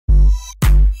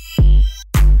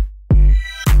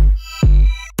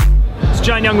it's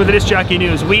John Young with the Disc Jockey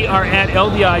News. We are at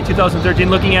LDI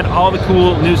 2013 looking at all the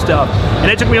cool new stuff.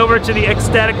 And it took me over to the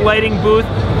XStatic lighting booth,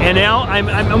 and now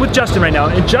I'm with Justin right now.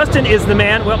 And Justin is the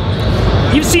man, well,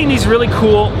 you've seen these really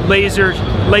cool laser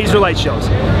light shows.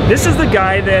 This is the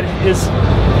guy that is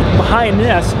behind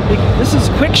this. This is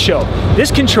QuickShow.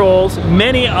 This controls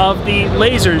many of the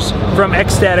lasers from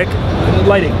XStatic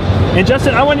lighting. And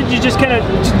Justin, I wanted you to just kind of,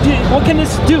 what can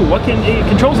this do? It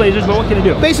controls lasers, but what can it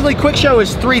do? Basically, QuickShow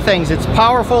is three things. It's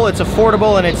powerful, it's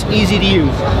affordable, and it's easy to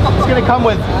use. It's going to come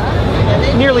with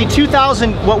nearly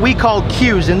 2,000 what we call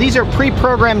cues, and these are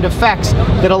pre-programmed effects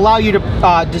that allow you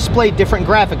to display different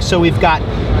graphics. So we've got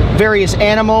various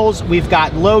animals, we've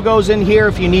got logos in here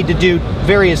if you need to do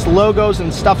various logos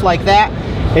and stuff like that.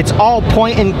 It's all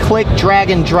point and click,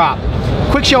 drag and drop.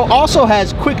 QuickShow also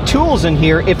has quick tools in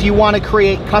here if you want to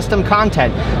create custom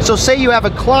content. So say you have a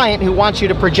client who wants you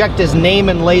to project his name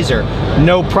and laser,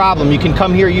 no problem. You can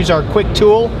come here, use our quick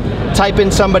tool, type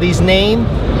in somebody's name.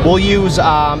 We'll use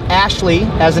Ashley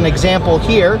as an example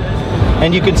here,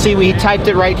 and you can see we typed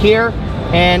it right here,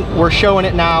 and we're showing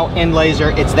it now in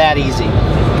laser. It's that easy.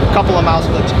 A couple of mouse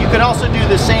clicks. You can also do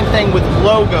the same thing with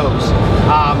logos.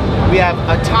 We have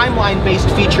a timeline-based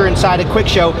feature inside of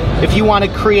QuickShow. If you want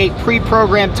to create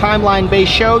pre-programmed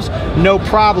timeline-based shows, no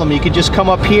problem. You can just come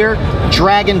up here,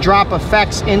 drag and drop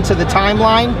effects into the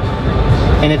timeline,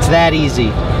 and it's that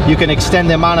easy. You can extend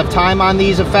the amount of time on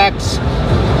these effects.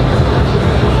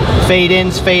 Fade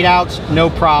ins, fade outs, no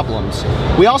problems.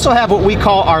 We also have what we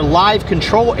call our live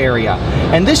control area,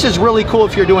 and this is really cool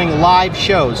if you're doing live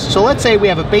shows. So let's say we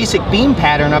have a basic beam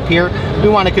pattern up here. We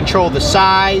want to control the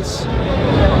size,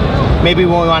 maybe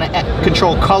we want to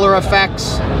control color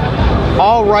effects.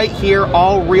 All right here,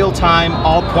 all real time,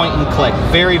 all point and click.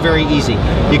 Very, very easy.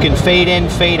 You can fade in,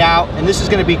 fade out, and this is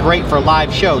going to be great for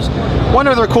live shows. One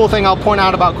other cool thing I'll point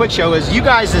out about QuickShow is you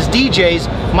guys as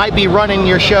DJs might be running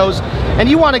your shows and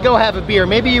you want to go have a beer.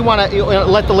 Maybe you want to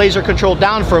let the laser control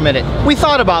down for a minute. We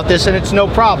thought about this and it's no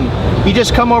problem. You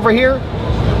just come over here,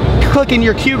 click in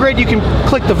your cue grid, you can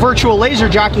click the virtual laser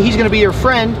jockey, he's going to be your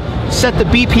friend, set the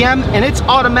BPM, and it's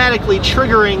automatically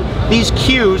triggering these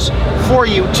cues for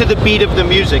you to the beat of the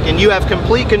music, and you have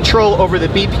complete control over the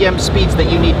BPM speeds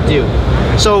that you need to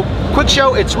do. So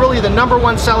QuickShow, it's really the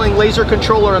 #1 selling laser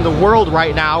controller in the world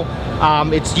right now.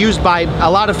 It's used by a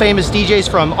lot of famous DJs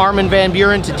from Armin van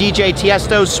Buuren to DJ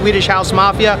Tiesto, Swedish House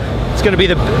Mafia. It's going to be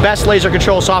the best laser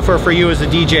control software for you as a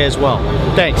DJ as well.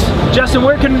 Thanks. Justin,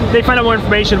 where can they find out more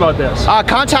information about this?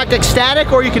 Contact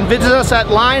XStatic, or you can visit us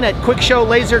at line at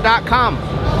quickshowlaser.com.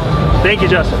 Thank you,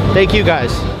 Justin. Thank you,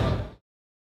 guys.